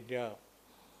and India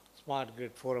Smart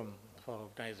Grid Forum for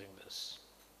organizing this.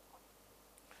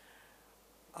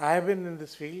 I have been in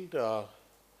this field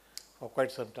for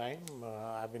quite some time.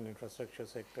 I've been in infrastructure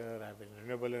sector, I've been in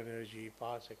renewable energy,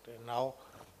 power sector, and now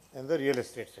in the real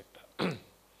estate sector.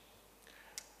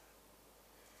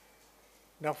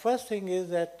 Now, first thing is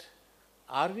that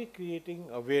are we creating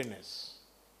awareness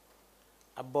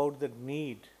about the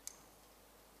need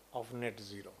of net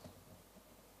zero?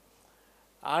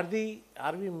 Are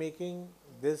we making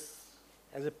this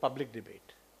as a public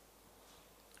debate?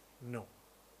 No.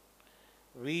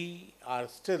 We are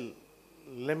still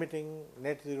limiting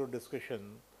net zero discussion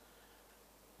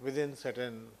within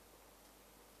certain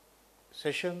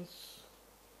sessions,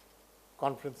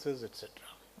 conferences, etc.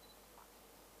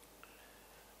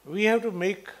 We have to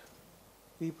make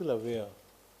people aware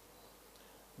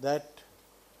that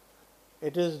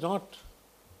it is not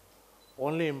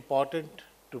only important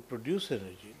to produce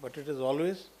energy, but it is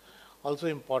always also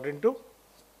important to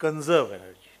conserve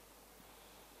energy.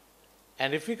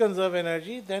 And if we conserve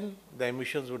energy, then the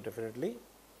emissions would definitely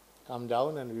come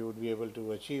down and we would be able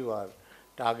to achieve our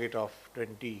target of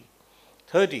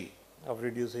 2030 of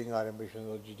reducing our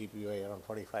emissions of GDP by around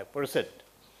 45%.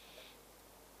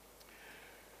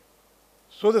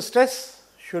 So the stress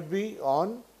should be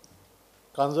on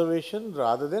conservation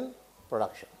rather than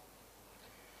production.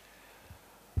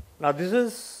 Now this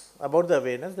is about the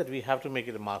awareness that we have to make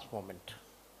it a mass movement.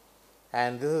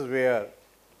 And this is where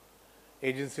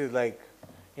agencies like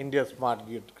India Smart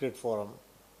Grid Forum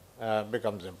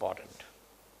becomes important.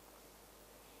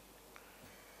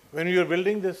 When we were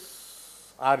building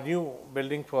this, our new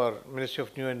building for Ministry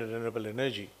of New and Renewable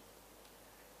Energy,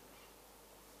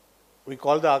 we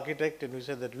called the architect and we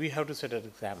said that we have to set an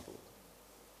example.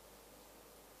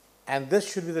 And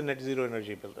this should be the net zero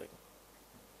energy building.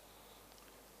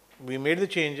 We made the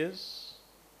changes,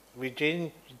 we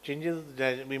made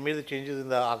the changes in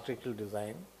the architectural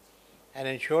design and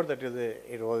ensured that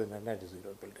it was in a net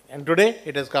zero building. And today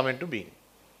it has come into being.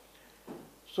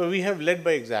 So we have led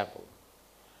by example.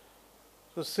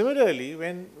 So similarly,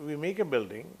 when we make a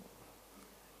building,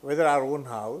 whether our own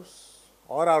house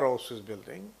or our office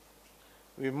building,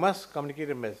 we must communicate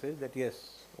a message that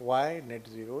yes, why net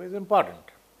zero is important.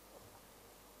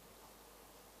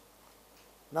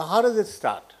 Now how does it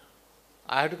start?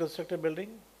 I have to construct a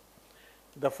building.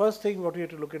 The first thing what we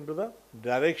have to look into the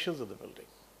directions of the building.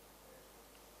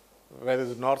 Whether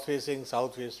it's north facing,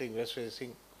 south facing, west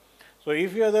facing. So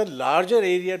if you have the larger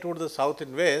area toward the south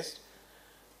and west,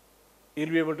 you'll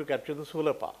be able to capture the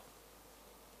solar power.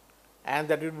 And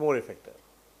that will be more effective.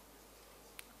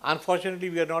 Unfortunately,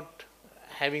 we are not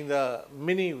having the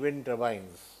mini wind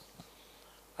turbines.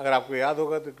 Agar aapko yaad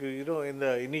hoga to, in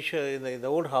the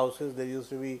old houses there used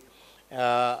to be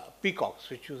peacocks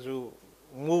which used to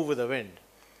move with the wind,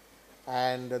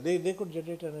 and they could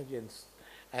generate energy.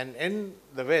 And in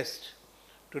the west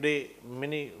today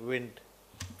many wind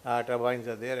turbines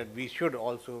are there, and we should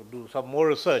also do some more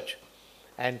research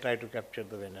and try to capture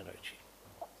the wind energy.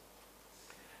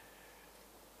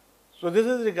 So this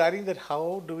is regarding that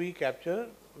how do we capture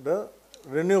the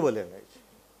renewable energy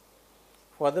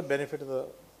for the benefit of the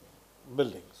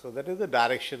building. So that is the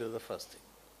direction is the first thing.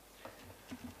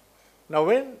 Now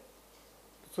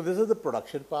so this is the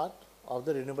production part of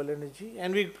the renewable energy,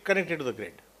 and we connect it to the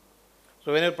grid.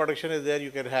 So whenever production is there,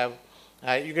 you can have,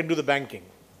 you can do the banking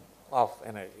of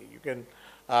energy. You can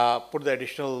put the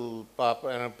additional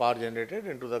power generated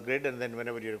into the grid, and then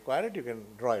whenever you require it, you can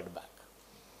draw it back.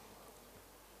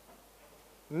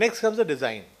 Next comes the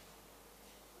design.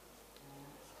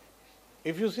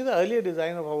 If you see the earlier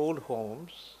design of our old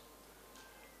homes,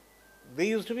 they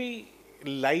used to be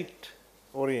light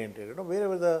oriented.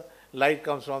 Wherever the light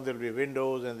comes from, there will be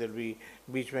windows and there will be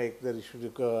beach make, there should be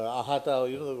ahata,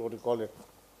 what you call it,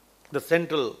 the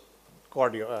central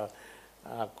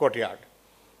courtyard.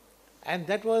 And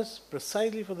that was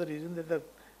precisely for the reason that there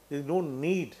is no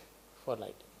need for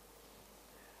lighting.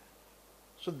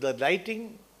 So the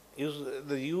lighting,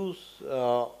 the use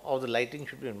of the lighting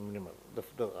should be minimal,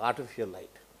 the artificial light.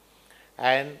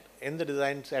 And in the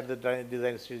design, at the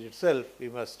design stage itself, we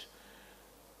must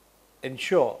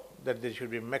ensure that there should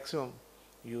be maximum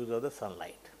use of the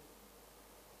sunlight.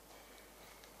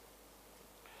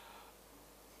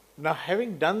 Now,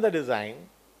 having done the design,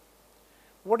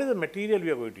 what is the material we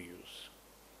are going to use?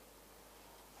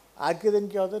 आज के दिन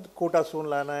क्या होता है, Kota stone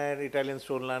लाना है, Italian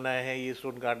stone लाना है, ये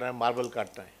स्टोन काटना है, मार्बल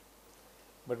काटना है.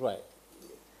 But why?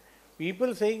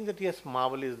 People saying that yes,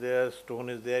 marble is there, stone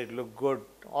is there, it look good,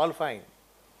 all fine.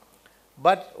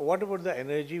 But what about the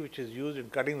energy which is used in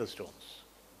cutting the stones?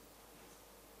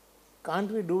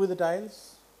 Can't we do with the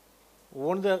tiles?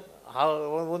 Won't the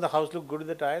house look good with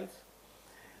the tiles?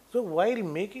 So while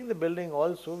making the building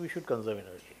also, we should conserve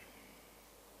energy.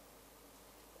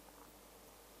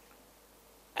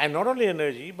 And not only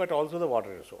energy, but also the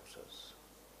water resources.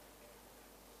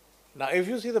 Now, if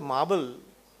you see the marble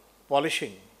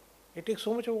polishing, it takes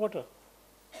so much of water.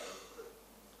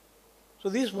 So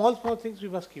these small things we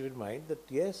must keep in mind that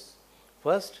yes,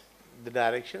 first the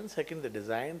direction, second the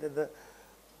design, then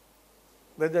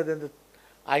the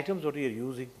items what we are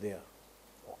using there.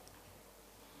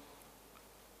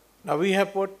 Now we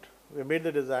made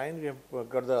the design, we have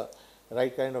got the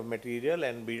right kind of material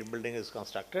and building is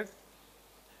constructed.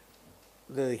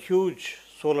 There are huge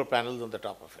solar panels on the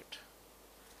top of it.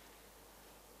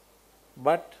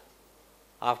 But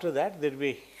after that, there will be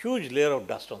a huge layer of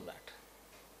dust on that.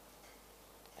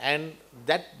 And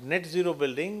that net zero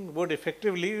building would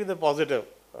effectively be the positive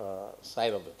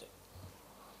side of the thing.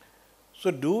 So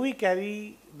do we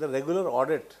carry the regular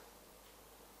audit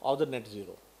of the net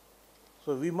zero?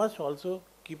 So we must also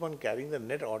keep on carrying the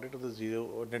net audit of the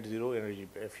net zero energy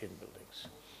efficient buildings.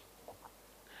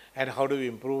 And how do we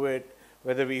improve it?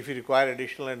 Whether if we require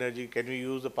additional energy, can we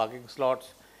use the parking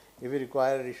slots? If we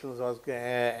require additional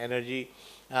energy,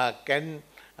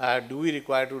 do we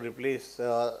require to replace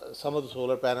some of the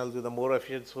solar panels with the more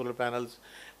efficient solar panels,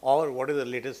 or what is the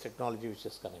latest technology which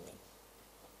is coming in?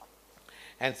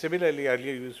 And similarly,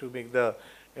 earlier you used to make the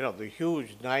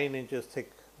huge 9 inches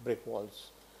thick brick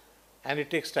walls, and it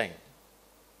takes time.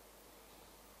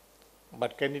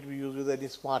 But can it be used with any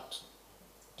smart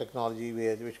technology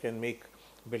which can make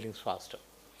buildings faster?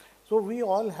 So we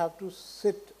all have to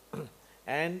sit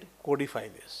and codify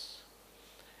this.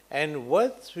 And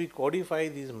once we codify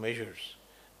these measures,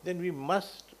 then we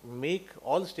must make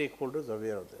all stakeholders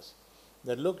aware of this.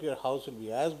 That look, your house will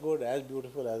be as good, as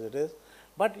beautiful as it is,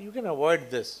 but you can avoid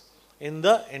this in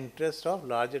the interest of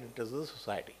larger interests of the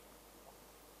society.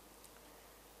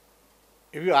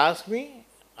 If you ask me,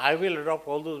 I will adopt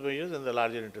all those measures in the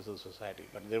larger interest of society.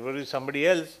 But there will be somebody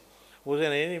else who says,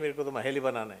 "Nahi, mere ko to mahal hi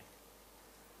banana hai."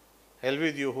 Hell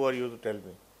with you, who are you to tell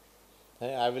me?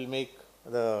 I will make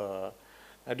the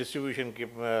distribution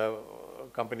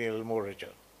company a little more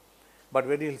richer. But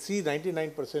when he'll see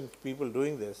 99% people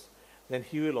doing this, then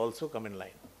he will also come in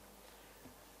line.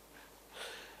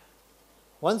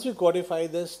 Once we codify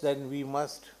this, then we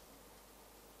must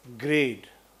grade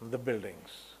the buildings.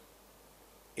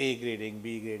 A grading,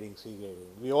 B grading, C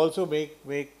grading. We also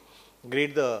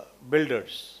grade the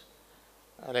builders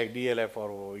like DLF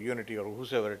or Unity or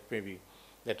whosoever it may be,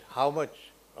 that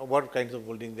what kinds of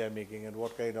building they are making and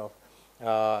what kind of,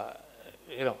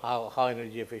 how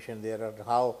energy efficient they are and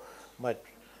how much,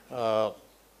 they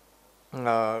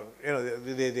are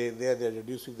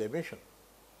reducing the emission.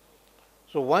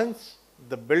 So once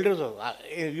the builders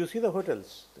you see the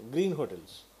hotels, the green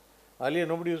hotels. Earlier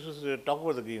nobody used to talk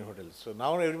about the green hotels. So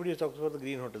now everybody talks about the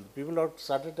green hotels. People have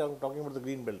started talking about the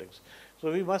green buildings.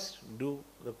 So we must do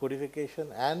the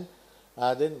codification, and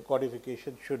then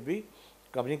codification should be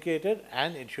communicated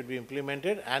and it should be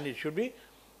implemented and it should be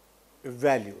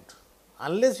valued.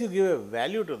 Unless you give a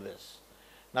value to this,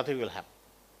 nothing will happen.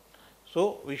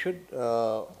 So we should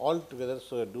all together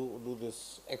do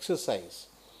this exercise,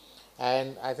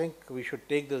 and I think we should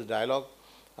take this dialogue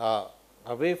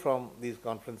away from these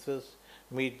conferences,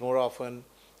 meet more often,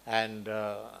 and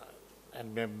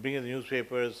bring in the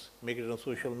newspapers, make it on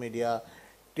social media,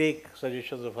 take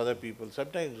suggestions of other people.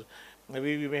 Sometimes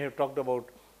we may have talked about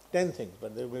 10 things,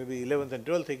 but there may be 11th and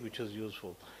 12th thing which is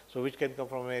useful. So which can come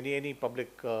from any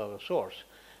public source.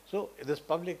 So this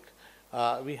public,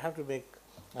 we have to make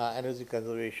energy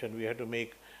conservation, we have to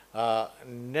make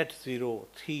net zero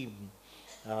theme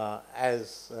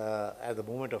as the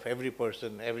movement of every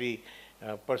person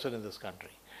in this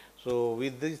country. So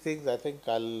with these things, I think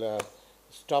I'll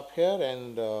stop here,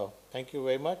 and thank you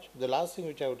very much. The last thing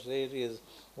which I would say is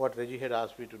what Reji had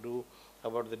asked me to do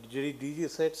about the DG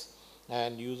sets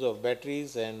and use of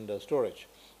batteries and storage.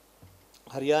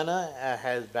 Haryana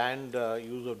has banned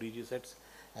use of DG sets,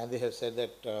 and they have said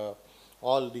that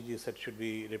all DG sets should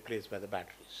be replaced by the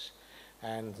batteries.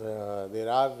 And there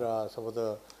are some of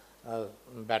the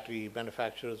battery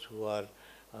manufacturers who are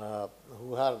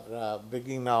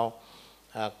bringing now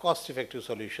cost-effective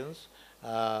solutions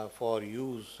for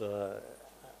use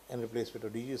in replacement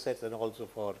of DG sets and also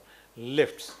for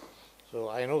lifts. So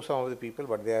I know some of the people,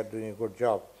 but they are doing a good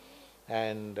job.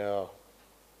 And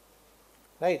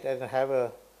right, and have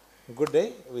a good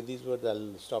day. With these words,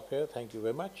 I'll stop here. Thank you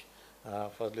very much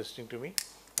for listening to me.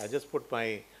 I just put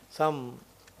some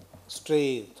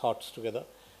stray thoughts together,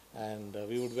 and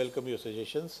we would welcome your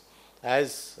suggestions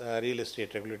as Real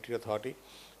Estate Regulatory Authority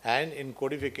and in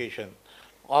codification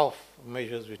of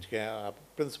measures which can,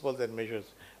 principles and measures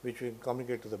which we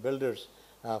communicate to the builders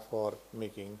for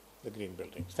making the green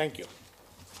buildings. Thank you.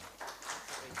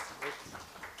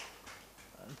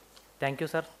 Thank you,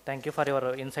 sir. Thank you for your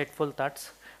insightful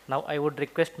thoughts. Now I would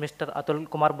request Mr. Atul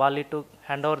Kumar Bali to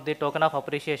hand over the token of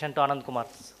appreciation to Anand Kumar.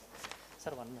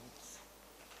 Sir, 1 minute.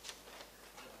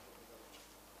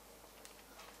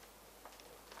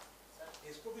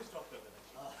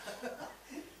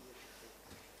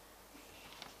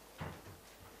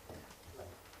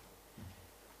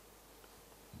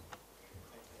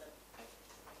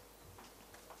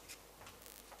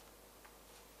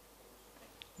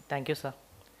 Thank you, sir.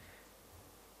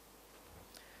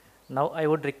 Now I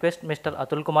would request Mr.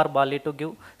 Atul Kumar Bali to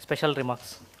give special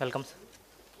remarks. Welcome, sir.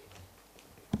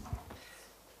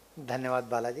 Dhanyavad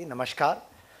Balaji, Namaskar.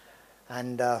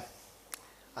 And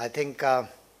I think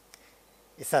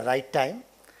it's the right time.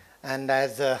 And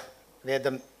as where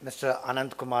Mr.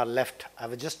 Anand Kumar left, I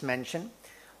would just mention,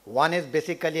 one is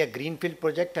basically a greenfield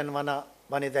project and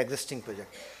one is the existing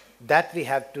project. That we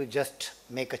have to just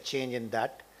make a change in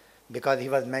that, because he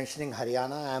was mentioning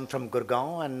Haryana. I am from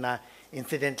Gurgaon, and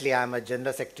incidentally I am a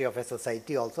general secretary of a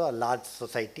society also, a large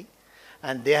society.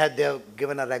 And they have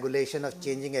given a regulation of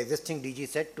changing existing DG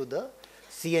set to the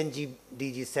CNG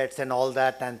DG sets and all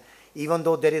that. And even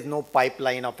though there is no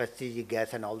pipeline of SCG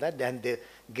gas and all that, then they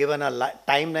given a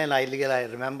timeline. I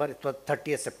remember it was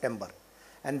 30th September.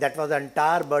 And that was the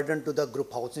entire burden to the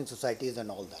group housing societies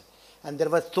and all that. And there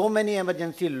were so many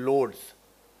emergency loads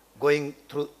going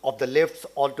through of the lifts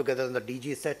altogether in the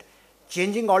DG set.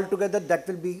 Changing altogether, that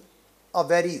will be a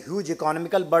very huge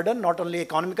economical burden, not only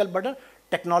economical burden,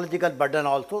 technological burden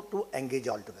also to engage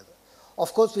altogether.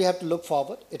 Of course, we have to look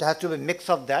forward. It has to be a mix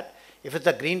of that. If it's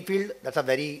a greenfield, that's a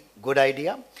very good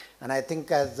idea. And I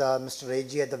think as Mr.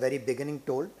 Reji at the very beginning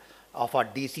told of our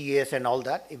DCAs and all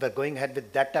that, if we're going ahead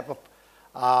with that type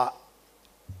of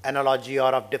analogy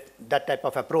or of that type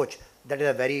of approach, that is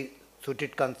a very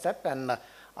suited concept. And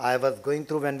I was going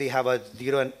through when we have a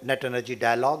zero net energy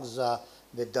dialogues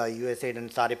with the USAID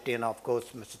and SAREP and of course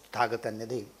Mr. Tathagat and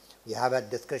Nidhi. We have had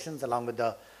discussions along with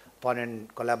the foreign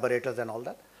collaborators and all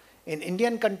that. In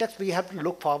Indian context, we have to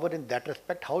look forward in that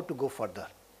respect, how to go further.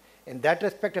 In that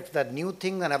respect, if it's a new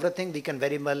thing and everything, we can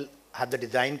very well have the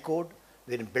design code,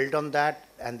 we can build on that,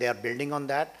 and they are building on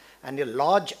that, and a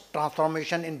large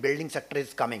transformation in building sector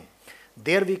is coming.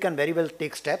 There we can very well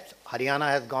take steps. Haryana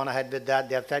has gone ahead with that.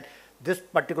 They have said this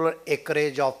particular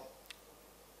acreage of,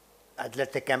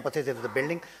 let's say campuses, if the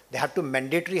building, they have to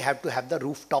mandatory have to have the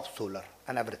rooftop solar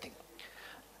and everything.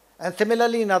 And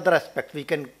similarly, in other aspects, we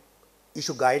can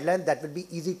issue guidelines that will be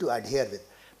easy to adhere with.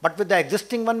 But with the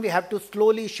existing one, we have to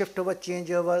slowly shift over,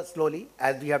 change over slowly,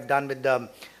 as we have done with the,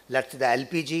 let's say the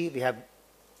LPG, we have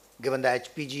given the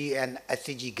HPG and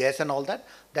SCG gas and all that.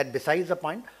 That besides the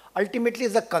point, ultimately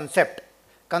is the concept.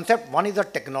 Concept one is the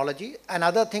technology,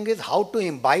 another thing is how to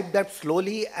imbibe that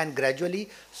slowly and gradually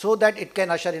so that it can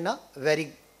usher in a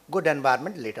very good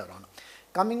environment later on.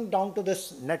 Coming down to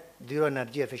this net zero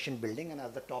energy efficient building, and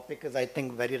as the topic is, I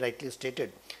think, very rightly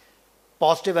stated,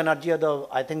 positive energy,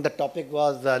 I think the topic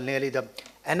was nearly the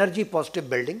energy positive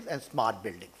buildings and smart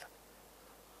buildings.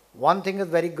 One thing is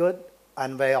very good,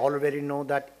 and we already know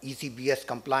that ECBS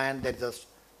compliant, there is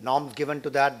norms given to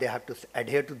that, they have to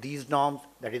adhere to these norms,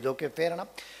 that is okay, fair enough.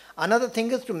 Another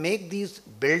thing is to make these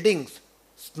buildings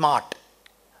smart,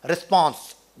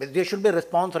 response, they should be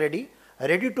response ready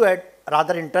to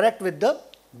rather interact with the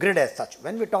grid as such.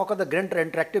 When we talk of the grid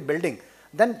interactive building,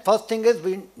 then first thing is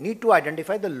we need to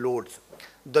identify the loads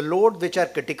which are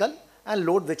critical and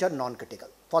load which are non-critical.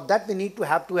 For that we need to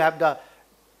have the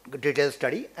detailed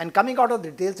study, and coming out of the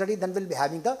detailed study, then we'll be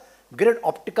having the grid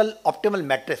optimal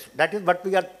matrix. That is what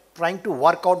we are trying to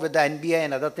work out with the NBA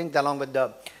and other things along with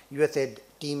the USAID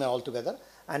team altogether.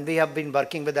 And we have been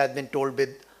working with, as been told,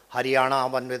 with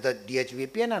Haryana, one with the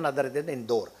DHVP and another with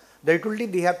Indore. The utility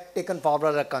we have taken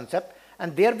forward a concept,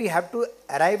 and there we have to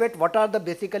arrive at what are the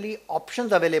basically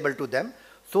options available to them,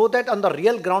 so that on the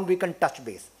real ground we can touch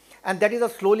base. And that is a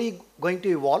slowly going to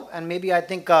evolve, and maybe I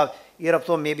think year or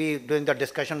so, maybe during the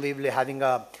discussion we will be having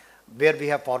a, where we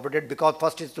have forwarded, because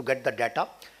first is to get the data,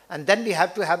 and then we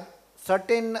have to have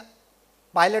certain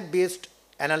pilot based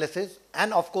analysis,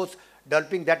 and of course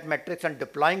developing that metrics and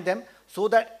deploying them, so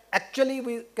that actually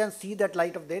we can see that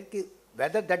light of there,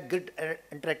 whether that grid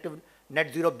interactive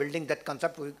net zero building, that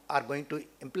concept we are going to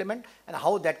implement and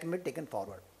how that can be taken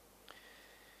forward.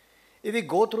 If we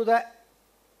go through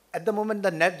at the moment,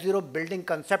 the net zero building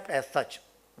concept as such,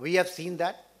 we have seen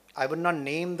that. I would not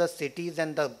name the cities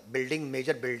and the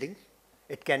major buildings.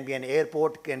 It can be an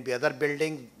airport, it can be other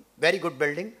buildings, very good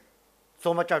building,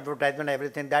 so much advertisement,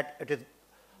 everything, that it is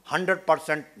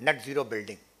 100% net zero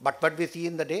building. But what we see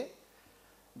in the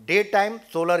daytime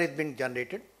solar is being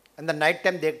generated, and the night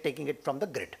time they are taking it from the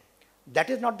grid. That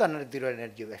is not the net zero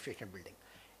energy efficient building.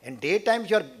 In daytime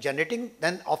you are generating,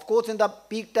 then of course in the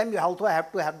peak time you also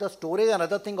have to have the storage and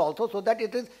other thing also, so that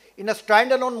it is in a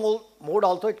standalone mode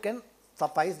also it can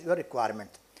suffice your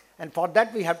requirements. And for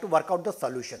that we have to work out the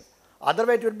solution.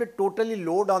 Otherwise it will be totally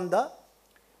load on the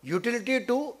utility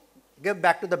to give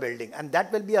back to the building, and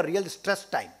that will be a real stress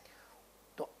time.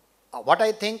 So what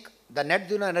I think, the net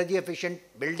zero energy efficient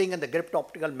building and the grid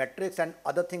optical metrics and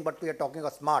other thing what we are talking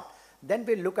of smart, then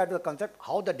we look at the concept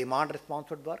how the demand response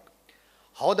would work,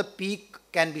 how the peak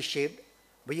can be shaped.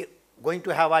 We are going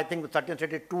to have, I think, certain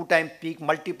 2-time peak,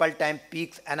 multiple time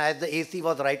peaks, and as the AC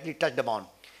was rightly touched upon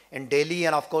in Delhi,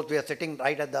 and of course we are sitting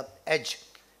right at the edge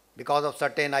because of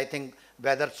certain, I think,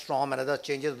 weather storm and other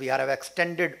changes. We have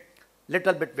extended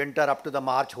little bit winter up to the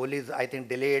March. Holi is, I think,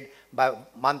 delayed by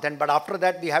month end, but after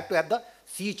that we have to have the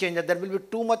sea change, and there will be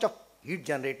too much of heat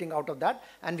generating out of that,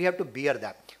 and we have to bear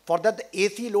that. For that, the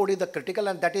AC load is the critical,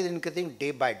 and that is increasing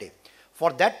day by day.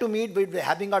 For that to meet, we will be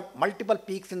having multiple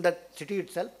peaks in the city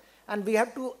itself, and we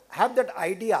have to have that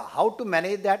idea how to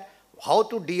manage that, how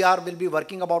to DR will be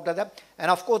working about that, and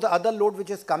of course the other load which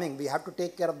is coming, we have to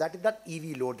take care of that is that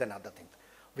EV loads and other things.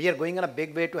 We are going in a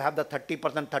big way to have the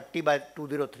 30% 30 by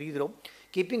 2030.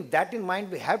 Keeping that in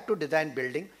mind, we have to design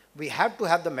building, we have to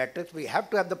have the metrics, we have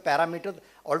to have the parameters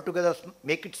altogether,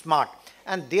 make it smart,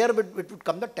 and there it would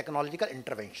come the technological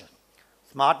intervention.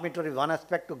 Smart meter is one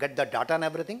aspect to get the data and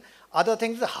everything. Other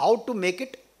things is how to make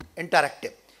it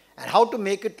interactive and how to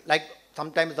make it like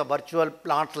sometimes the virtual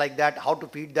plants like that, how to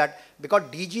feed that, because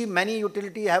DG many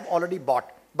utility have already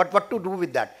bought. But what to do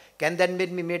with that? Can then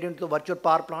be made into a virtual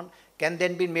power plant? Can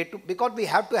then be made to, because we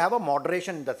have to have a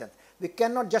moderation in the sense. We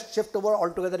cannot just shift over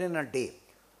altogether in a day.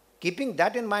 Keeping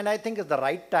that in mind, I think is the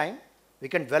right time. We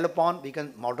can dwell upon, we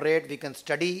can moderate, we can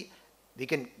study, we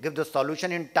can give the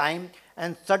solution in time,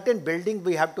 and certain buildings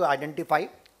we have to identify.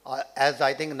 As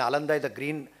I think Nalanda is a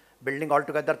green building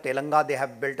altogether, Telangana they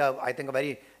have built I think a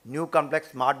very new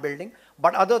complex smart building,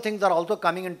 but other things are also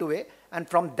coming into way, and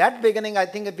from that beginning I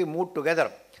think if we move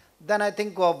together, then I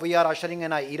think we are ushering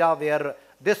in an era where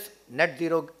this net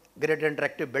zero grid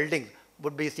interactive buildings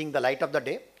would be seeing the light of the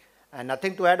day. And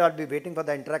nothing to add, I'll be waiting for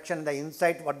the interaction and the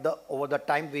insight what over the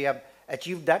time we have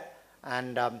achieved that,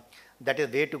 and that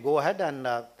is way to go ahead, and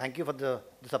thank you for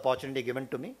this opportunity given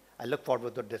to me. I look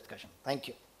forward to the discussion. Thank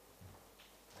you.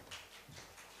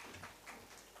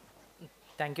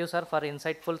 Thank you, sir, for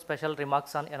insightful special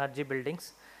remarks on energy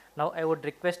buildings. Now I would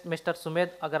request Mr. Sumed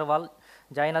Agarwal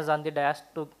join us on the dais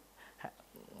to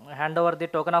hand over the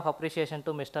token of appreciation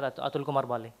to Mr. Atul Kumar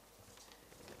Pillai.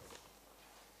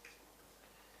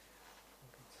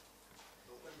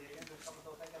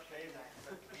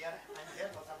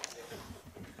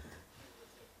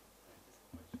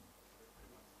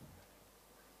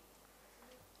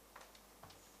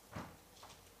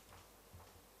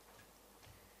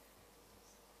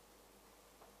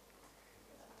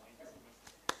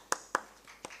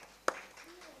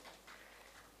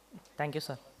 Thank you,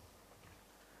 sir.